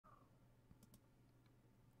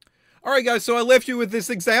All right, guys, so I left you with this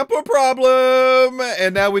example problem,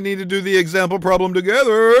 and now we need to do the example problem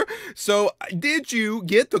together. So did you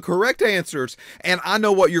get the correct answers? And I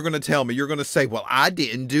know what you're going to tell me. You're going to say, well, I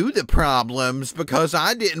didn't do the problems because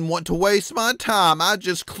I didn't want to waste my time. I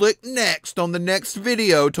just clicked next on the next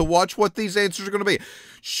video to watch what these answers are going to be.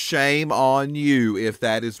 Shame on you if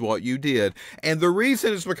that is what you did. And the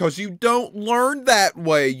reason is because you don't learn that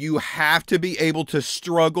way. You have to be able to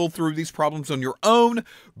struggle through these problems on your own.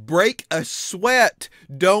 Break a sweat.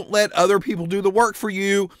 Don't let other people do the work for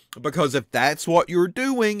you, because if that's what you're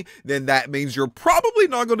doing, then that means you're probably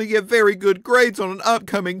not going to get very good grades on an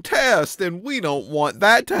upcoming test, and we don't want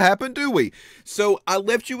that to happen, do we? So I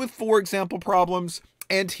left you with 4 example problems,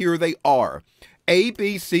 and here they are. A,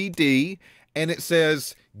 B, C, D. And it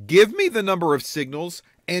says, give me the number of signals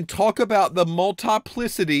and talk about the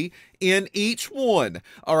multiplicity in each one.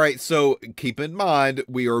 All right, so keep in mind,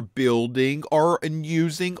 we are building and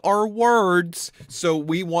using our words. So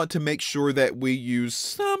we want to make sure that we use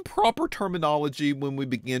some proper terminology when we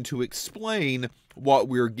begin to explain what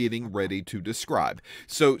we're getting ready to describe.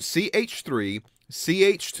 So CH3,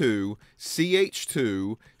 CH2,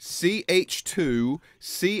 CH2, CH2,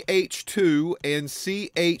 CH2, and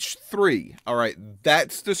CH3. All right,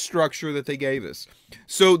 that's the structure that they gave us.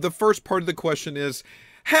 So the first part of the question is,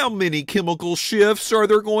 how many chemical shifts are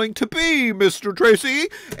there going to be, Mr. Tracy?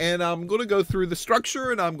 And I'm going to go through the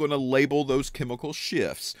structure and I'm going to label those chemical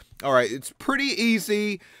shifts. All right, it's pretty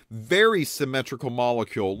easy, very symmetrical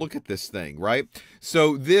molecule. Look at this thing, right?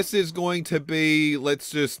 So this is going to be,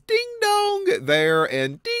 let's just ding dong there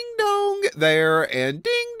and ding dong there and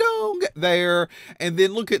ding dong there. And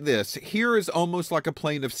then look at this. Here is almost like a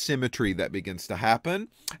plane of symmetry that begins to happen.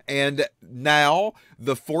 And now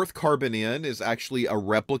the 4th carbon in is actually a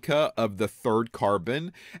replica of the 3rd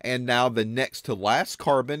carbon. And now the next to last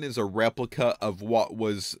carbon is a replica of what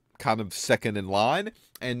was kind of second in line.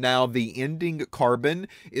 And now the ending carbon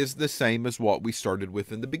is the same as what we started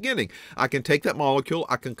with in the beginning. I can take that molecule,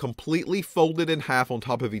 I can completely fold it in half on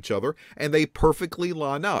top of each other, and they perfectly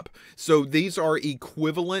line up. So these are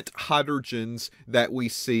equivalent hydrogens that we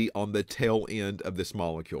see on the tail end of this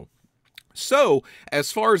molecule. So,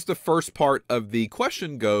 as far as the first part of the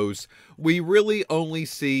question goes, we really only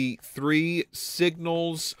see 3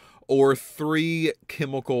 signals or 3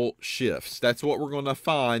 chemical shifts. That's what we're going to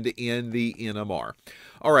find in the NMR.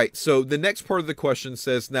 All right, so the next part of the question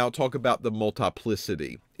says, now talk about the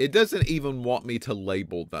multiplicity. It doesn't even want me to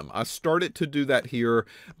label them. I started to do that here,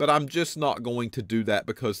 but I'm just not going to do that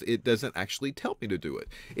because it doesn't actually tell me to do it.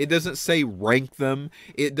 It doesn't say rank them.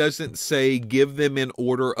 It doesn't say give them in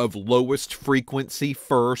order of lowest frequency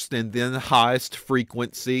first and then highest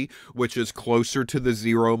frequency, which is closer to the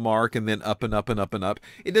 0 mark, and then up and up and up and up.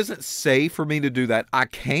 It doesn't say for me to do that. I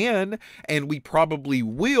can, and we probably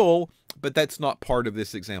will, but that's not part of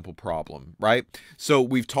this example problem, right? So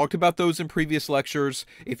we've talked about those in previous lectures.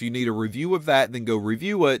 If you need a review of that, then go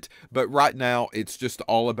review it. But right now, it's just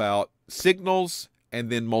all about signals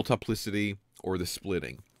and then multiplicity or the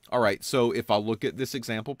splitting. All right, so if I look at this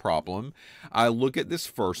example problem, I look at this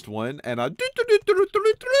first one and I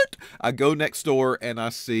go next door and I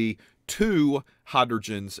see 2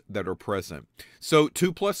 hydrogens that are present. So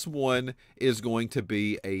 2 plus 1 is going to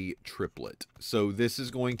be a triplet. So this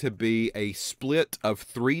is going to be a split of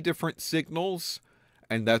 3 different signals,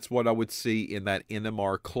 and that's what I would see in that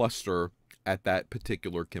NMR cluster at that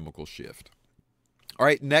particular chemical shift. All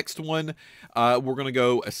right, next one, we're going to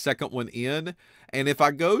go a second one in. And if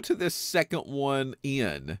I go to this second one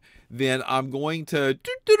in, then I'm going to,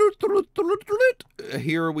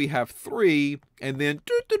 here we have 3, and then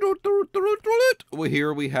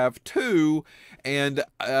here we have 2, and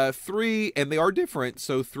 3, and they are different.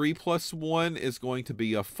 So 3 plus 1 is going to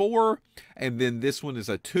be a 4, and then this one is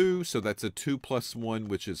a 2, so that's a 2 plus 1,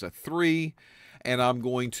 which is a 3. And I'm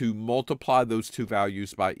going to multiply those 2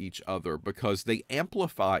 values by each other because they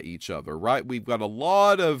amplify each other, right? We've got a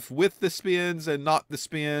lot of with the spins and not the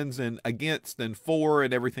spins and against and for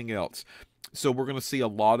and everything else. So we're going to see a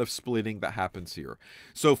lot of splitting that happens here.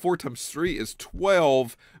 So 4 times 3 is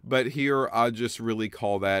 12, but here I just really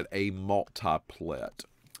call that a multiplet.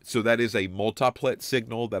 So that is a multiplet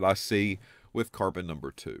signal that I see with carbon number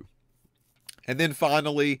 2. And then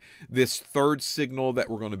finally, this 3rd signal that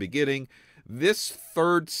we're going to be getting, this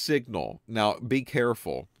 3rd signal, now be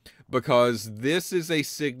careful, because this is a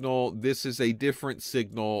signal, this is a different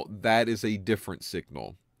signal, that is a different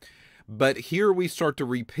signal. But here we start to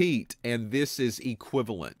repeat, and this is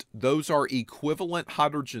equivalent. Those are equivalent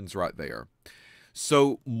hydrogens right there.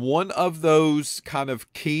 So one of those kind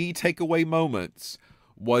of key takeaway moments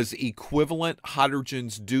was equivalent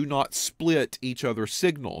hydrogens do not split each other's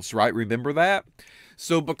signals, right? Remember that?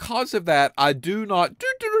 So because of that, I do not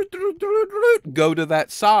go to that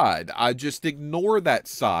side. I just ignore that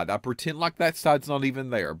side. I pretend like that side's not even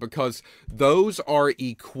there, because those are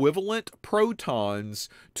equivalent protons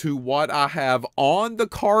to what I have on the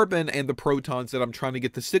carbon and the protons that I'm trying to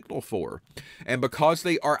get the signal for. And because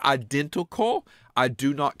they are identical, I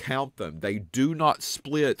do not count them. They do not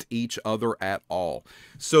split each other at all.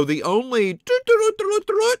 So the only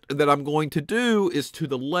that I'm going to do is to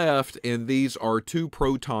the left, and these are 2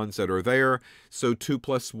 protons that are there. So 2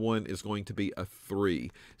 plus 1 is going to be a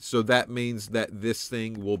 3. So that means that this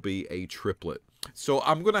thing will be a triplet. So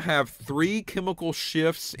I'm going to have 3 chemical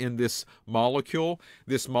shifts in this molecule.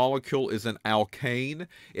 This molecule is an alkane.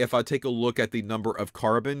 If I take a look at the number of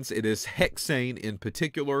carbons, it is hexane in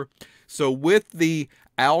particular. So with the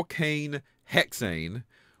alkane hexane,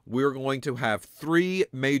 we're going to have 3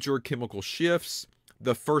 major chemical shifts.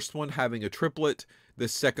 The first one having a triplet, the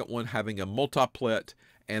second one having a multiplet,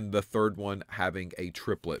 and the third one having a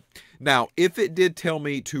triplet. Now, if it did tell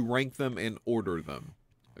me to rank them and order them,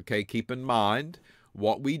 okay, keep in mind,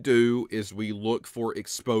 what we do is we look for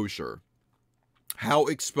exposure. How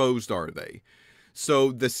exposed are they?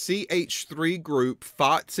 So the CH3 group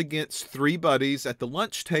fights against 3 buddies at the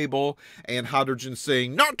lunch table, and hydrogen's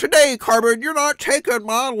saying, "Not today, carbon, you're not taking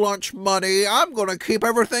my lunch money. I'm going to keep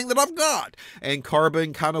everything that I've got." And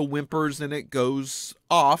carbon kind of whimpers, and it goes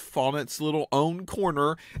off on its little own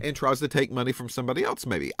corner and tries to take money from somebody else,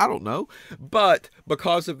 maybe. I don't know. But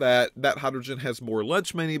because of that, that hydrogen has more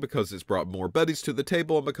lunch money because it's brought more buddies to the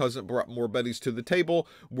table. And because it brought more buddies to the table,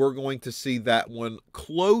 we're going to see that one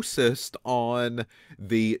closest on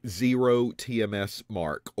the 0 TMS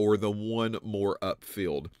mark, or the one more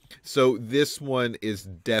upfield. So this one is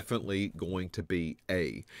definitely going to be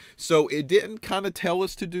A. So it didn't kind of tell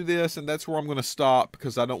us to do this, and that's where I'm going to stop,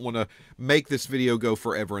 because I don't want to make this video go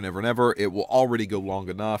forever and ever and ever. It will already go long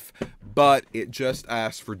enough, but it just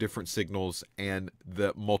asks for different signals and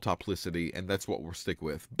the multiplicity, and that's what we'll stick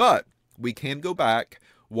with. But we can go back.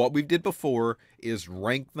 What we did before is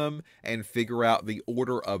rank them and figure out the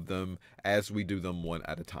order of them as we do them one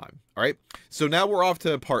at a time. All right, so now we're off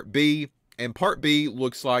to part B. And part B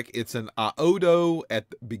looks like it's an iodo at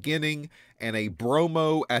the beginning and a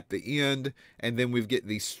bromo at the end. And then we get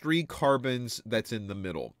these 3 carbons that's in the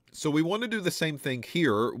middle. So we want to do the same thing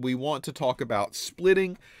here. We want to talk about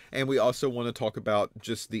splitting, and we also want to talk about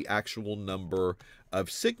just the actual number of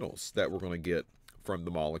signals that we're going to get from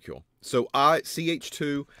the molecule. So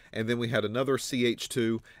CH2, and then we had another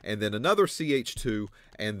CH2, and then another CH2,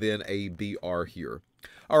 and then a Br here.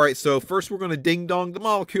 All right, so first we're going to ding-dong the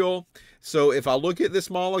molecule. So if I look at this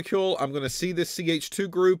molecule, I'm going to see this CH2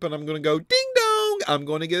 group, and I'm going to go ding-dong. I'm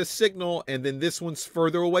going to get a signal, and then this one's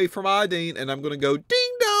further away from iodine, and I'm going to go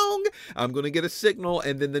ding-dong. I'm going to get a signal,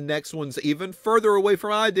 and then the next one's even further away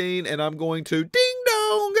from iodine, and I'm going to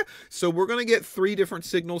ding-dong. So we're going to get 3 different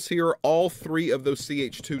signals here. All 3 of those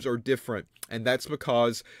CH2s are different, and that's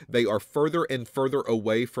because they are further and further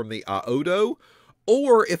away from the iodo.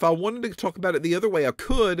 Or if I wanted to talk about it the other way, I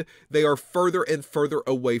could. They are further and further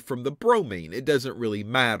away from the bromine. It doesn't really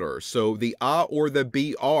matter. So the A or the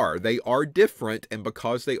Br, they are different. And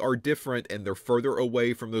because they are different and they're further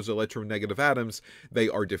away from those electronegative atoms, they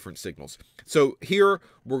are different signals. So here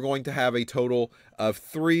we're going to have a total of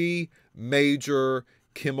 3 major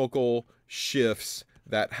chemical shifts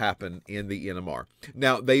that happen in the NMR.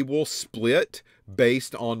 Now, they will split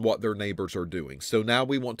based on what their neighbors are doing. So now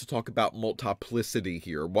we want to talk about multiplicity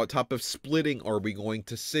here. What type of splitting are we going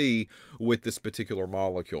to see with this particular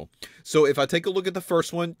molecule? So if I take a look at the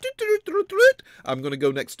first one, I'm going to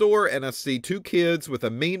go next door and I see 2 kids with a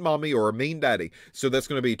mean mommy or a mean daddy. So that's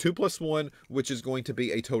going to be 2 plus 1, which is going to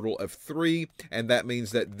be a total of 3. And that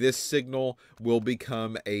means that this signal will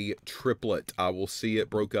become a triplet. I will see it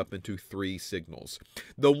broke up into 3 signals.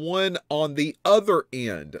 The one on the other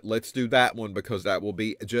end, let's do that one because that will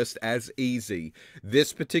be just as easy.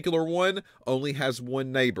 This particular one only has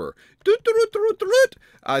 1 neighbor.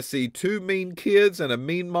 I see 2 mean kids and a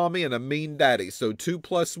mean mommy and a mean daddy. So 2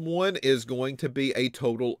 plus 1 is going to be a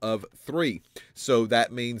total of 3. So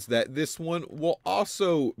that means that this one will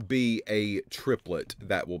also be a triplet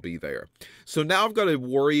that will be there. So now I've got to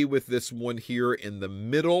worry with this one here in the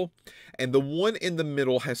middle. And the one in the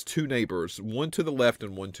middle has 2 neighbors, one to the left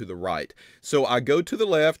and one to the right. So I go to the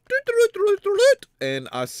left, and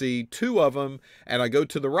I see 2 of them, and I go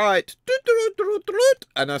to the right,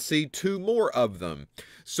 and I see 2 more of them.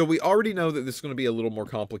 So we already know that this is going to be a little more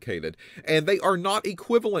complicated. And they are not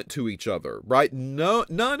equivalent to to each other, right? No,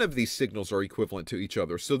 none of these signals are equivalent to each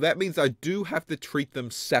other. So that means I do have to treat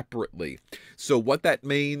them separately. So what that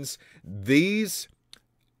means, these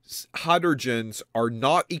hydrogens are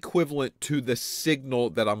not equivalent to the signal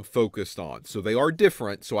that I'm focused on. So they are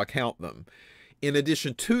different, so I count them. In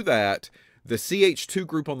addition to that, the CH2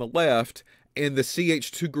 group on the left and the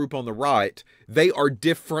CH2 group on the right, they are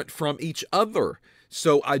different from each other.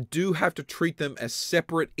 So I do have to treat them as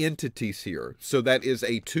separate entities here. So that is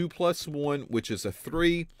a 2 plus 1, which is a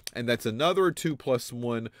 3, and that's another 2 plus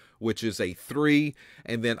 1, which is a 3,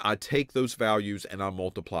 and then I take those values and I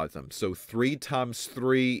multiply them. So 3 times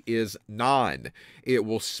 3 is 9. It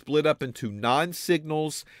will split up into 9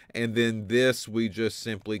 signals, and then this we just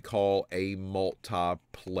simply call a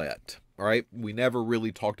multiplet. All right, we never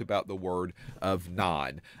really talked about the word of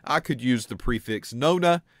 9. I could use the prefix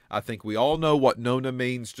nona. I think we all know what nona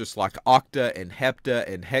means, just like octa and hepta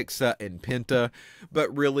and hexa and penta.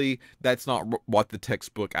 But really, that's not what the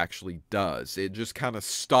textbook actually does. It just kind of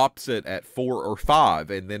stops it at 4 or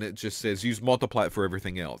 5, and then it just says use multiplet for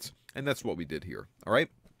everything else. And that's what we did here. All right.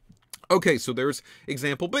 Okay, so there's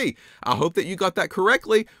example B. I hope that you got that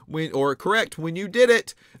correctly correct when you did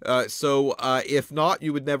it. If not,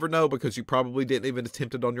 you would never know because you probably didn't even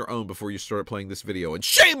attempt it on your own before you started playing this video. And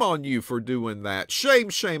shame on you for doing that. Shame,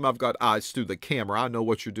 shame. I've got eyes through the camera. I know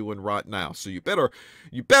what you're doing right now. So you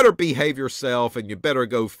better behave yourself, and you better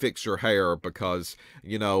go fix your hair because,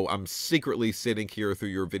 you know, I'm secretly sitting here through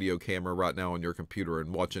your video camera right now on your computer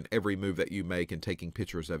and watching every move that you make and taking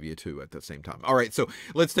pictures of you too at the same time. All right, so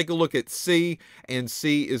let's take a look at C, and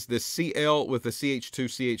C is this Cl with a CH2,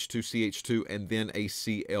 CH2, CH2, and then a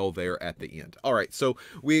Cl there at the end. All right, so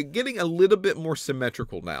we're getting a little bit more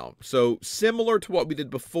symmetrical now. So similar to what we did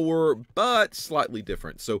before, but slightly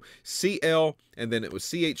different. So Cl, and then it was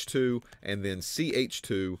CH2, and then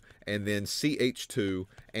CH2, and then CH2,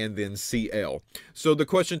 and then Cl. So the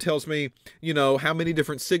question tells me, you know, how many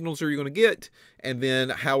different signals are you going to get, and then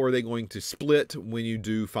how are they going to split when you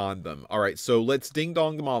do find them? All right, so let's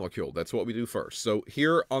ding-dong the molecule. That's what we do first. So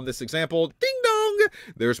here on this example, ding-dong,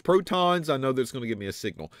 there's protons. I know that's going to give me a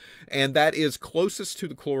signal, and that is closest to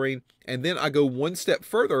the chlorine. And then I go one step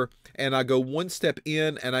further, and I go one step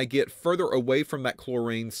in, and I get further away from that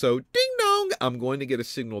chlorine. So ding-dong, I'm going to get a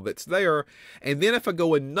signal that's there. And then if I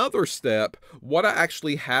go another step, what I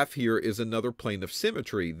actually have here is another plane of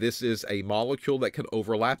symmetry. This is a molecule that can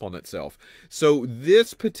overlap on itself. So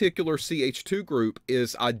this particular CH2 group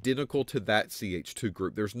is identical to that CH2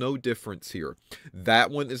 group. There's no difference here. That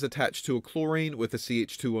one is attached to a chlorine with a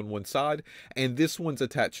CH2 on one side, and this one's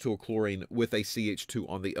attached to a chlorine with a CH2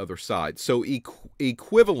 on the other side. So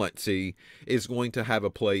equivalency is going to have a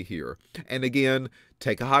play here. And again,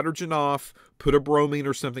 take a hydrogen off, put a bromine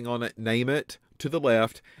or something on it, name it to the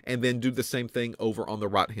left, and then do the same thing over on the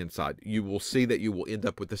right-hand side. You will see that you will end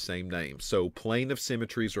up with the same name. So plane of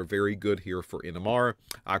symmetries are very good here for NMR.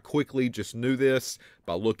 I quickly just knew this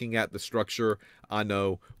by looking at the structure. I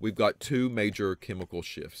know we've got 2 major chemical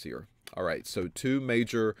shifts here. All right, so 2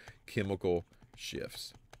 major chemical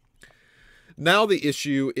shifts. Now the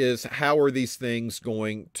issue is, how are these things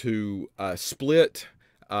going to split?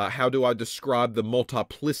 How do I describe the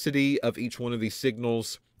multiplicity of each one of these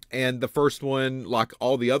signals? And the first one, like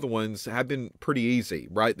all the other ones, have been pretty easy,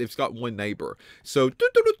 right? They've got one neighbor. So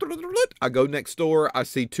I go next door. I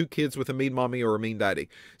see 2 kids with a mean mommy or a mean daddy.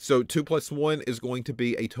 So 2 plus 1 is going to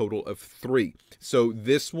be a total of 3. So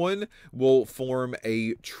this one will form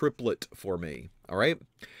a triplet for me, all right?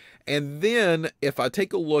 And then if I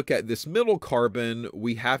take a look at this middle carbon,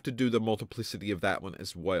 we have to do the multiplicity of that one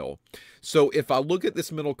as well. So if I look at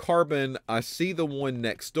this middle carbon, I see the one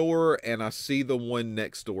next door, and I see the one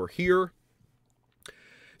next door here.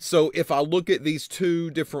 So if I look at these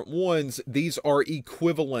 2 different ones, these are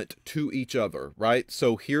equivalent to each other, right?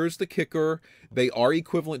 So here's the kicker. They are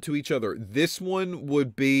equivalent to each other. This one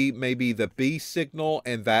would be maybe the B signal,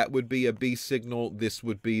 and that would be a B signal. This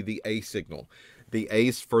would be the A signal. The A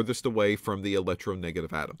is furthest away from the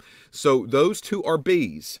electronegative atom. So those 2 are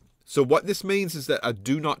Bs. So what this means is that I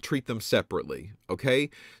do not treat them separately, okay?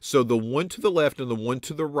 So the one to the left and the one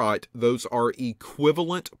to the right, those are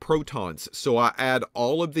equivalent protons. So I add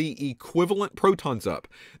all of the equivalent protons up.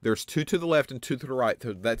 There's 2 to the left and 2 to the right.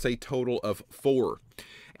 So that's a total of 4.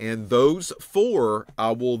 And those 4,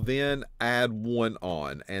 I will then add 1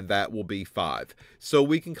 on, and that will be 5. So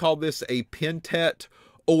we can call this a pentet,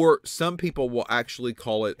 or some people will actually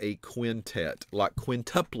call it a quintet, like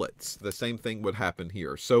quintuplets. The same thing would happen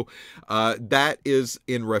here. So that is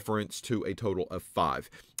in reference to a total of 5.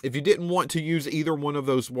 If you didn't want to use either one of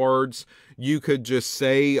those words, you could just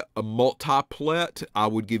say a multiplet. I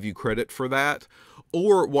would give you credit for that.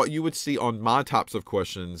 Or what you would see on my types of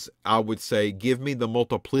questions, I would say, give me the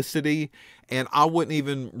multiplicity, and I wouldn't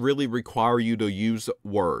even really require you to use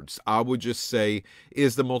words. I would just say,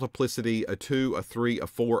 is the multiplicity a 2, a 3, a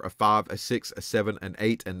 4, a 5, a 6, a 7, an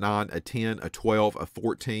 8, a 9, a 10, a 12, a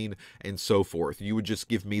 14, and so forth. You would just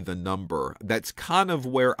give me the number. That's kind of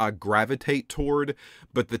where I gravitate toward,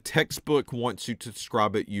 but the textbook wants you to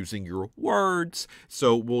describe it using your words.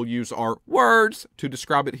 So we'll use our words to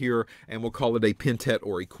describe it here, and we'll call it a pentet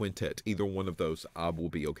or a quintet. Either one of those I will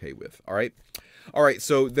be okay with. All right. All right,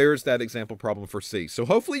 so there's that example problem for C. So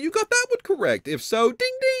hopefully you got that one correct. If so,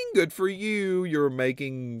 ding, ding, good for you. You're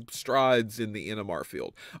making strides in the NMR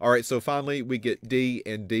field. All right, so finally we get D,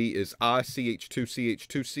 and D is I, CH2,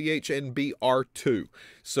 CH2, CH, and Br2.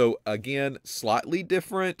 So again, slightly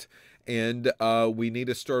different, and we need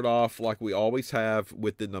to start off like we always have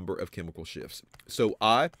with the number of chemical shifts. So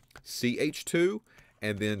I, CH2,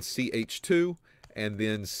 and then CH2, and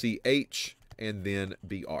then CH, and then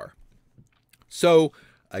Br. So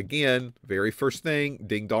again, very first thing,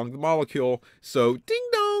 ding dong the molecule. So ding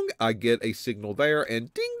dong, I get a signal there,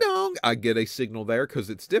 and ding dong, I get a signal there because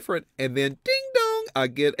it's different, and then ding dong, I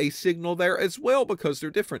get a signal there as well because they're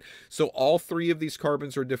different. So all three of these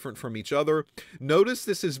carbons are different from each other. Notice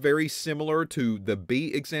this is very similar to the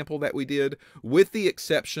B example that we did, with the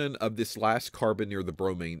exception of this last carbon near the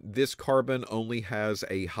bromine. This carbon only has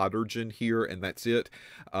a hydrogen here, and that's it,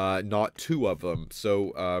 not two of them.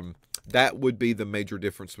 So that would be the major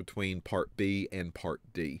difference between part B and part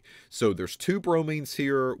D. So there's two bromines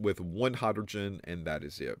here with one hydrogen, and that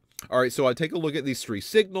is it. All right, so I take a look at these three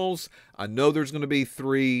signals. I know there's going to be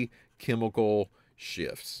 3 chemical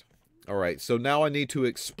shifts. All right, so now I need to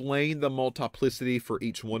explain the multiplicity for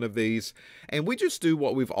each one of these, and we just do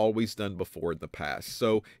what we've always done before in the past.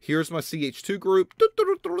 So here's my CH2 group.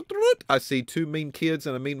 I see 2 mean kids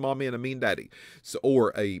and a mean mommy and a mean daddy, so,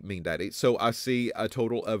 or a mean daddy. So I see a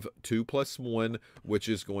total of 2 plus 1, which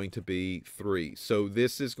is going to be 3. So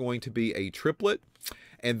this is going to be a triplet.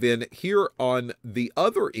 And then here on the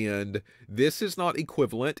other end, this is not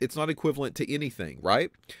equivalent. It's not equivalent to anything,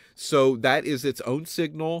 right? So that is its own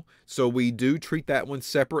signal. So we do treat that one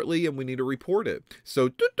separately, and we need to report it.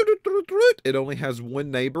 So it only has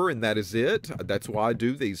one neighbor, and that is it. That's why I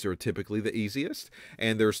do these. They're typically the easiest.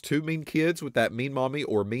 And there's 2 mean kids with that mean mommy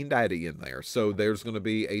or mean daddy in there. So there's going to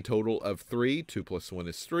be a total of 3. 2 plus 1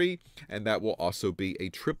 is 3. And that will also be a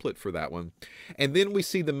triplet for that one. And then we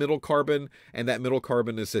see the middle carbon, and that middle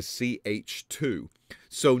carbon is a CH2.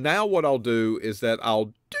 So now what I'll do is that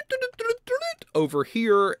I'll over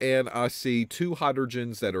here, and I see 2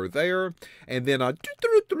 hydrogens that are there, and then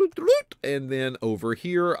and then over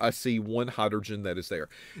here I see 1 hydrogen that is there.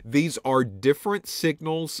 These are different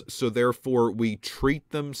signals, so therefore we treat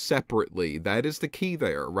them separately. That is the key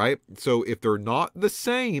there, right? So if they're not the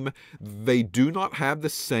same, they do not have the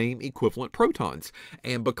same equivalent protons,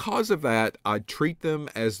 and because of that, I treat them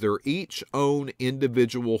as their each own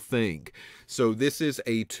individual thing. So this is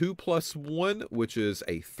a 2 plus 1, which is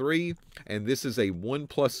a 3, and this is a 1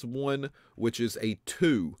 plus 1, which is a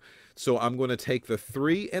 2. So I'm going to take the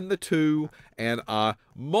 3 and the 2, and I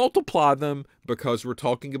multiply them because we're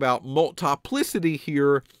talking about multiplicity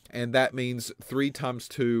here, and that means 3 times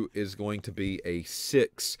 2 is going to be a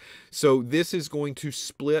 6. So this is going to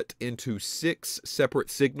split into 6 separate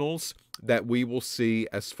signals that we will see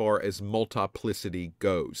as far as multiplicity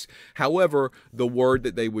goes. However, the word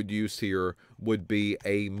that they would use here would be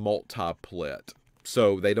a multiplet.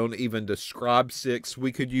 So they don't even describe 6.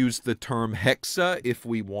 We could use the term hexa if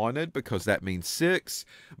we wanted, because that means 6.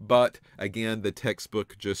 But again, the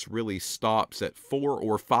textbook just really stops at 4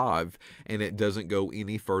 or 5, and it doesn't go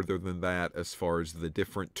any further than that as far as the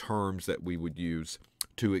different terms that we would use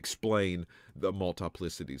to explain the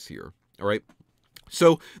multiplicities here. All right.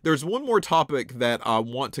 So there's one more topic that I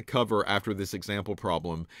want to cover after this example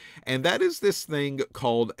problem, and that is this thing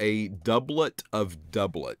called a doublet of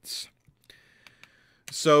doublets.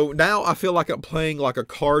 So now I feel like I'm playing like a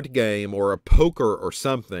card game or a poker or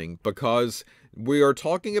something, because we are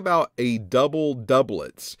talking about a double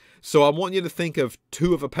doublets. So I want you to think of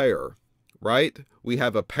 2 of a pair, right? We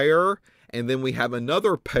have a pair, and then we have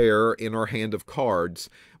another pair in our hand of cards.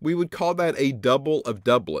 We would call that a double of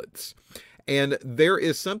doublets. And there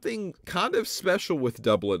is something kind of special with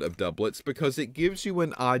doublet of doublets because it gives you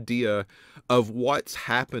an idea of what's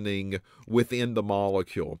happening within the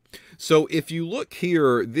molecule. So if you look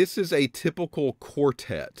here, this is a typical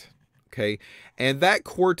quartet. Okay, and that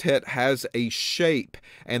quartet has a shape,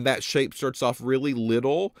 and that shape starts off really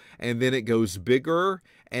little, and then it goes bigger,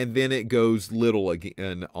 and then it goes little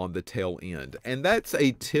again on the tail end. And that's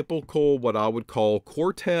a typical, what I would call,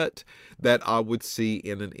 quartet that I would see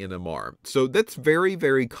in an NMR. So that's very,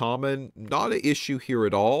 very common, not an issue here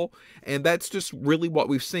at all. And that's just really what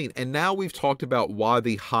we've seen. And now we've talked about why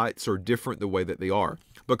the heights are different the way that they are.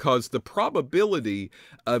 Because the probability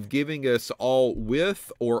of giving us all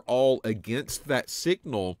with or all against that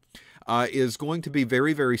signal is going to be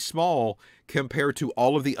very, very small compared to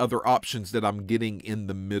all of the other options that I'm getting in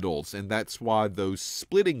the middles. And that's why those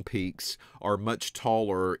splitting peaks are much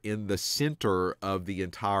taller in the center of the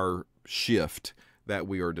entire shift that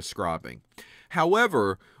we are describing.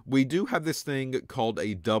 However, we do have this thing called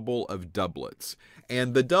a double of doublets.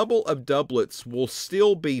 And the double of doublets will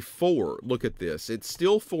still be 4. Look at this. It's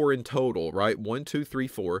still 4 in total, right? 1, 2, 3,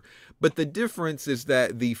 4. But the difference is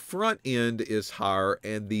that the front end is higher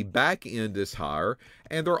and the back end is higher.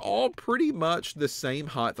 And they're all pretty much the same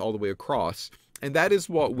height all the way across. And that is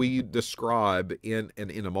what we describe in an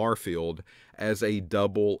NMR field as a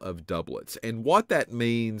double of doublets. And what that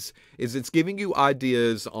means is it's giving you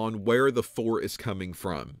ideas on where the 4 is coming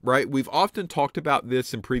from, right? We've often talked about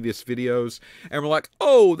this in previous videos, and we're like,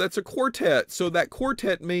 oh, that's a quartet. So that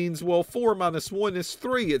quartet means, well, 4 minus 1 is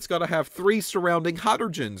 3. It's got to have 3 surrounding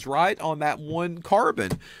hydrogens, right, on that one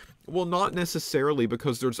carbon. Well, not necessarily,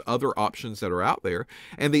 because there's other options that are out there.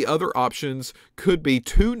 And the other options could be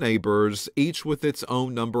 2 neighbors, each with its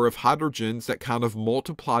own number of hydrogens that kind of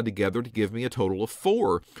multiply together to give me a total of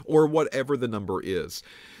 4, or whatever the number is.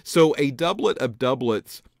 So a doublet of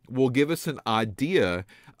doublets will give us an idea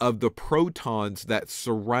of the protons that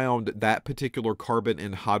surround that particular carbon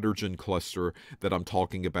and hydrogen cluster that I'm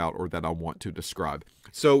talking about or that I want to describe.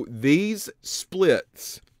 So these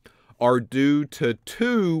splits are due to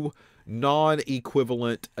 2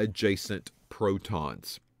 non-equivalent adjacent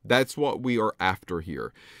protons. That's what we are after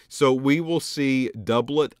here. So we will see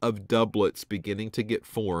doublet of doublets beginning to get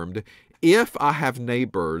formed if I have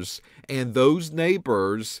neighbors, and those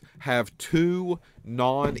neighbors have 2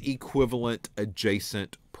 non-equivalent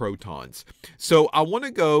adjacent protons. So I want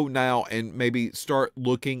to go now and maybe start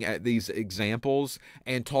looking at these examples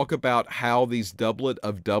and talk about how these doublet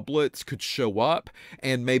of doublets could show up,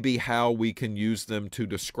 and maybe how we can use them to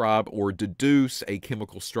describe or deduce a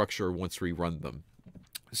chemical structure once we run them.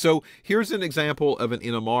 So here's an example of an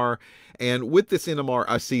NMR, and with this NMR,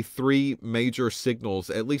 I see 3 major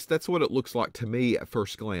signals. At least that's what it looks like to me at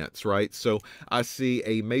first glance, right? So I see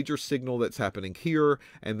a major signal that's happening here,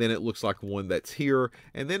 and then it looks like one that's here,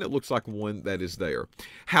 and then it looks like one that is there.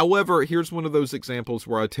 However, here's one of those examples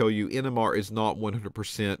where I tell you NMR is not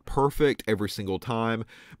 100% perfect every single time,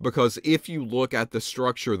 because if you look at the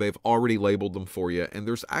structure, they've already labeled them for you, and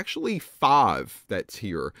there's actually 5 that's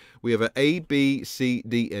here. We have an A, B, C,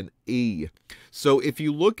 D, and E. So if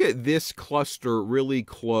you look at this cluster really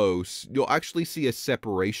close, you'll actually see a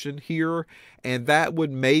separation here, and that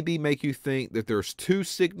would maybe make you think that there's 2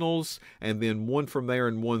 signals, and then 1 from there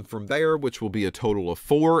and 1 from there, which will be a total of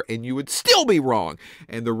 4, and you would still be wrong.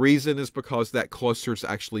 And the reason is because that cluster is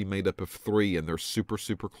actually made up of 3, and they're super,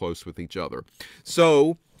 super close with each other.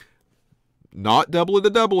 So, not doublet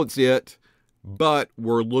of doublets yet, but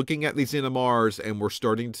we're looking at these NMRs and we're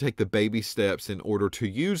starting to take the baby steps in order to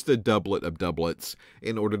use the doublet of doublets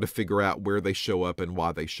in order to figure out where they show up and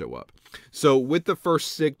why they show up. So with the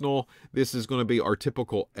first signal, this is going to be our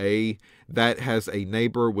typical A. That has a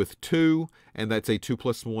neighbor with 2, and that's a 2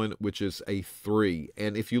 plus 1, which is a 3.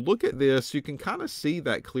 And if you look at this, you can kind of see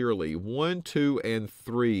that clearly. 1, 2, and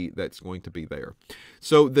 3, that's going to be there.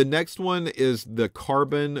 So the next one is the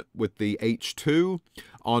carbon with the H2.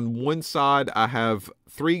 On one side, I have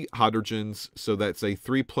 3 hydrogens, so that's a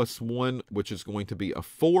 3 plus 1, which is going to be a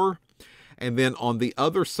 4. And then on the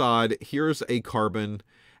other side, here's a carbon,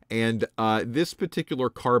 and this particular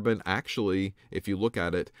carbon, actually, if you look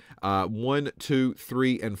at it, 1, 2,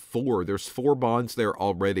 3, and 4, there's 4 bonds there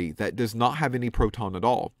already. That does not have any proton at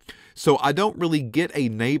all. So I don't really get a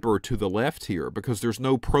neighbor to the left here because there's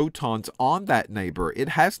no protons on that neighbor. It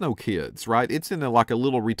has no kids, right? It's in like a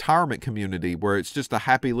little retirement community where it's just a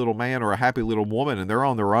happy little man or a happy little woman, and they're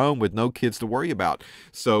on their own with no kids to worry about.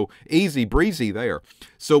 So easy breezy there.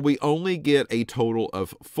 So we only get a total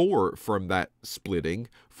of 4 from that splitting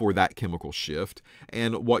for that chemical shift.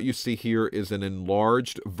 And what you see here is an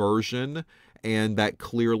enlarged version, and that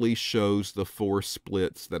clearly shows the 4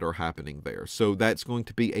 splits that are happening there. So that's going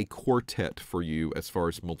to be a quartet for you as far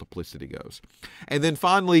as multiplicity goes. And then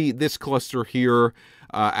finally, this cluster here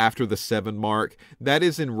after the 7 mark, that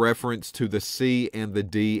is in reference to the C and the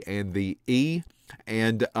D and the E.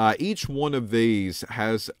 And each one of these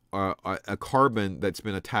has a carbon that's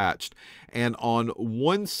been attached. And on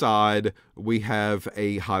one side, we have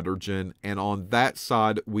a hydrogen, and on that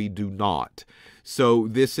side, we do not. So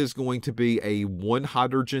this is going to be a one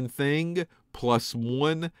hydrogen thing plus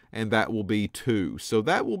 1, and that will be 2. So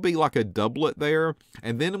that will be like a doublet there.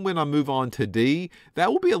 And then when I move on to D,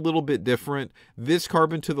 that will be a little bit different. This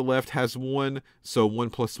carbon to the left has 1, so 1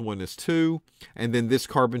 plus 1 is 2. And then this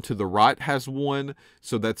carbon to the right has 1,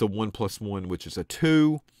 so that's a 1 plus 1, which is a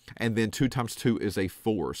 2. And then 2 times 2 is a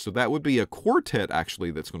 4. So that would be a quartet,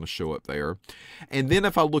 actually, that's going to show up there. And then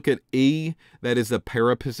if I look at E, that is a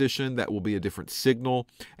para position. That will be a different signal.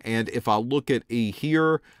 And if I look at E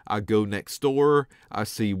here, I go next door. I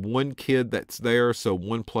see one kid that's there. So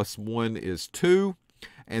 1 plus 1 is 2.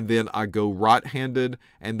 And then I go right-handed,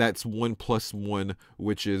 and that's 1 plus 1,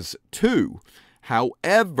 which is 2.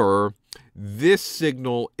 However, this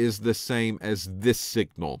signal is the same as this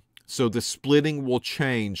signal. So the splitting will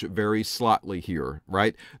change very slightly here,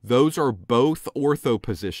 right? Those are both ortho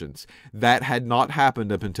positions. That had not happened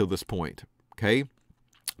up until this point, okay?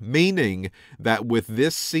 Meaning that with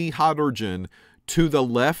this C hydrogen to the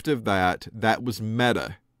left of that, that was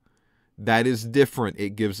meta. That is different.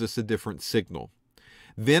 It gives us a different signal.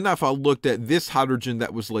 Then if I looked at this hydrogen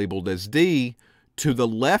that was labeled as D, to the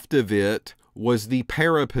left of it was the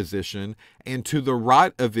para position, and to the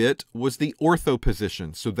right of it was the ortho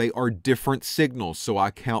position. So they are different signals, so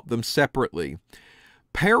I count them separately.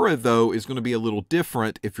 Para, though, is going to be a little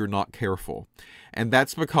different if you're not careful. And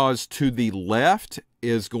that's because to the left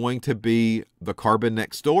is going to be the carbon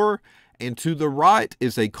next door, and to the right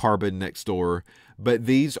is a carbon next door, but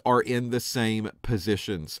these are in the same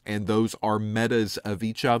positions, and those are metas of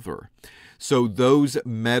each other. So those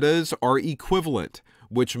metas are equivalent,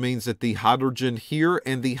 which means that the hydrogen here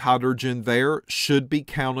and the hydrogen there should be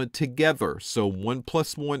counted together. So 1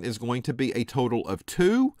 plus 1 is going to be a total of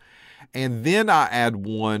 2, and then I add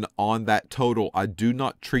 1 on that total. I do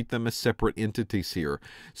not treat them as separate entities here.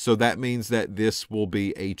 So that means that this will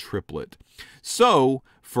be a triplet. So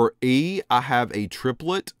for E, I have a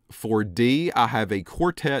triplet. For D, I have a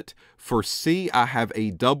quartet. For C, I have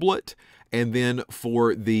a doublet. And then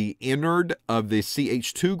for the innard of the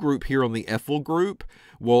CH2 group here on the ethyl group,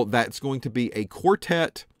 well, that's going to be a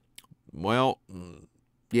quartet. Well,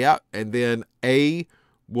 yeah. And then A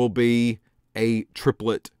will be a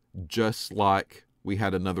triplet, just like we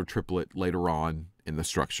had another triplet later on in the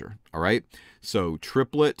structure. All right. So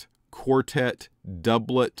triplet, quartet,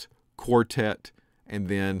 doublet, quartet, and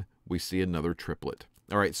then we see another triplet.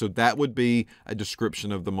 All right. So that would be a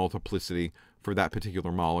description of the multiplicity for that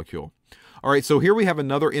particular molecule. All right, so here we have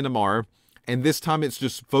another NMR, and this time it's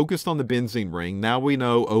just focused on the benzene ring. Now we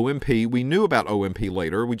know OMP. We knew about OMP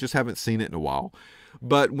later. We just haven't seen it in a while.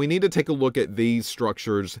 But we need to take a look at these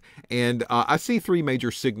structures, and I see 3 major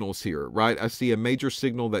signals here, right? I see a major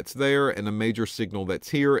signal that's there, and a major signal that's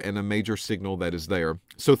here, and a major signal that is there.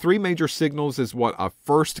 So 3 major signals is what I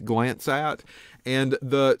first glance at, and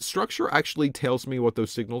the structure actually tells me what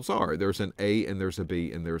those signals are. There's an A, and there's a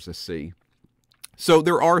B, and there's a C. So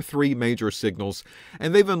there are 3 major signals,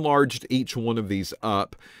 and they've enlarged each one of these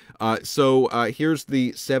up. Here's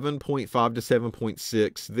the 7.5 to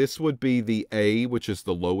 7.6. This would be the A, which is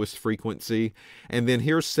the lowest frequency. And then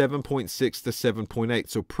here's 7.6 to 7.8.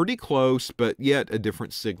 So pretty close, but yet a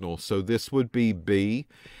different signal. So this would be B.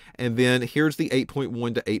 And then here's the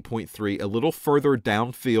 8.1 to 8.3, a little further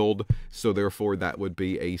downfield. So therefore, that would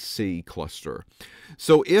be a C cluster.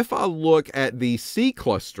 So if I look at the C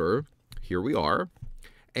cluster, here we are,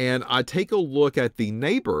 and I take a look at the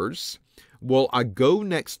neighbors, well, I go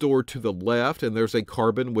next door to the left, and there's a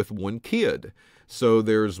carbon with 1 kid. So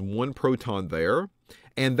there's 1 proton there,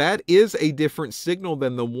 and that is a different signal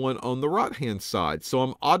than the one on the right-hand side. So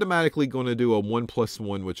I'm automatically going to do a 1 plus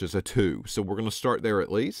 1, which is a 2. So we're going to start there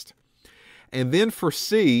at least. And then for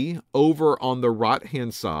C, over on the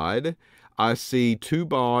right-hand side, I see 2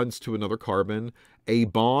 bonds to another carbon, a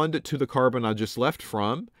bond to the carbon I just left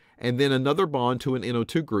from, and then another bond to an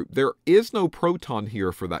NO2 group. There is no proton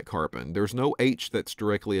here for that carbon. There's no H that's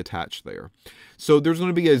directly attached there. So there's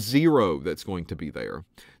going to be a 0 that's going to be there.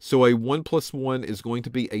 So a 1 plus 1 is going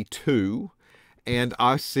to be a 2, and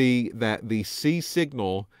I see that the C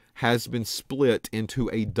signal has been split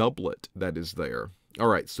into a doublet that is there. All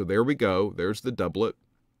right, so there we go. There's the doublet.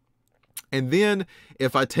 And then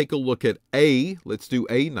if I take a look at A, let's do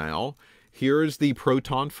A now. Here's the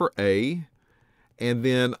proton for A. And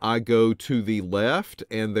then I go to the left,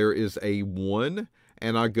 and there is a 1.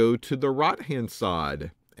 And I go to the right-hand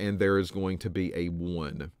side, and there is going to be a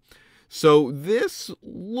 1. So this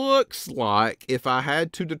looks like, if I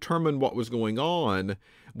had to determine what was going on,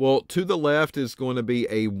 well, to the left is going to be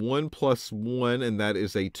a 1 plus 1, and that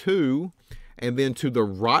is a 2. And then to the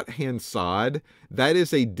right-hand side, that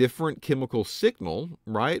is a different chemical signal,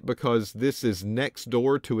 right? Because this is next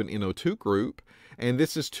door to an NO2 group, and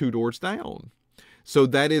this is 2 doors down. So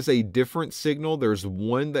that is a different signal. There's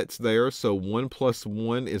 1 that's there, so 1 plus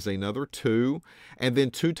 1 is another 2. And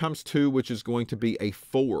then 2 times 2, which is going to be a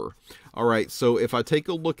 4. All right, so if I take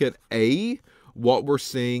a look at A, what we're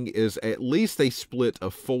seeing is at least a split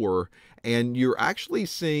of 4. And you're actually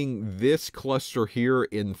seeing this cluster here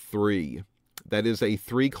in 3. That is a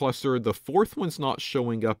 3 cluster. The 4th one's not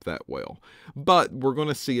showing up that well. But we're going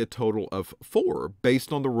to see a total of 4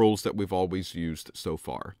 based on the rules that we've always used so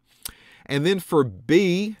far. And then for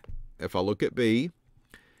B, if I look at B,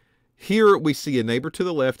 here we see a neighbor to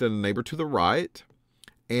the left and a neighbor to the right.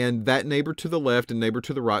 And that neighbor to the left and neighbor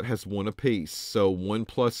to the right has 1 apiece. So 1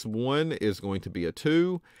 plus 1 is going to be a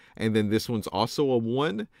 2. And then this one's also a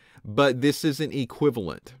 1. But this isn't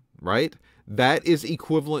equivalent, right? That is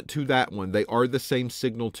equivalent to that one. They are the same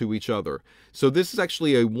signal to each other. So this is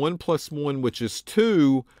actually a 1 plus 1, which is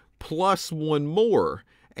 2, plus 1 more.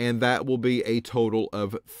 And that will be a total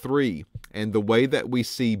of 3. And the way that we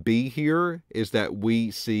see B here is that we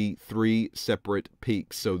see 3 separate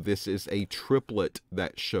peaks. So this is a triplet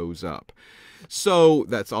that shows up. So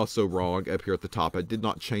that's also wrong up here at the top. I did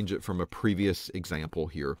not change it from a previous example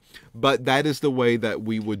here. But that is the way that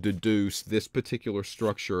we would deduce this particular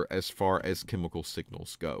structure as far as chemical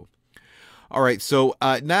signals go. All right, so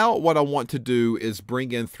now what I want to do is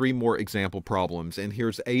bring in 3 more example problems. And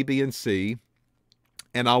here's A, B, and C.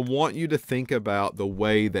 And I want you to think about the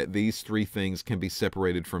way that these 3 things can be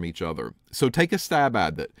separated from each other. So take a stab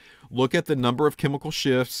at it. Look at the number of chemical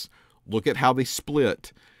shifts. Look at how they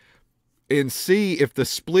split. And see if the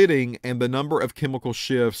splitting and the number of chemical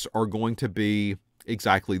shifts are going to be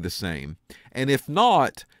exactly the same. And if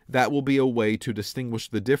not, that will be a way to distinguish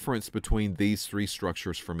the difference between these 3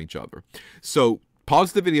 structures from each other. So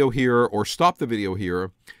pause the video here or stop the video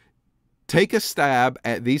here. Take a stab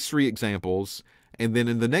at these 3 examples. And then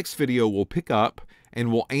in the next video, we'll pick up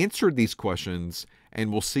and we'll answer these questions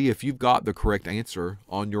and we'll see if you've got the correct answer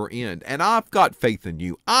on your end. And I've got faith in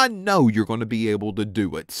you. I know you're going to be able to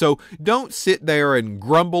do it. So don't sit there and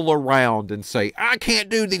grumble around and say, I can't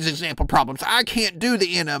do these example problems. I can't do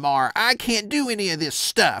the NMR. I can't do any of this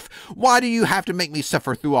stuff. Why do you have to make me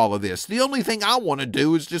suffer through all of this? The only thing I want to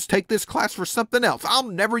do is just take this class for something else. I'll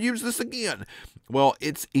never use this again. Well,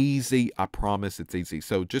 it's easy. I promise it's easy.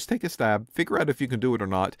 So just take a stab, figure out if you can do it or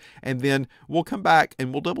not, and then we'll come back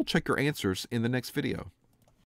and we'll double check your answers in the next video.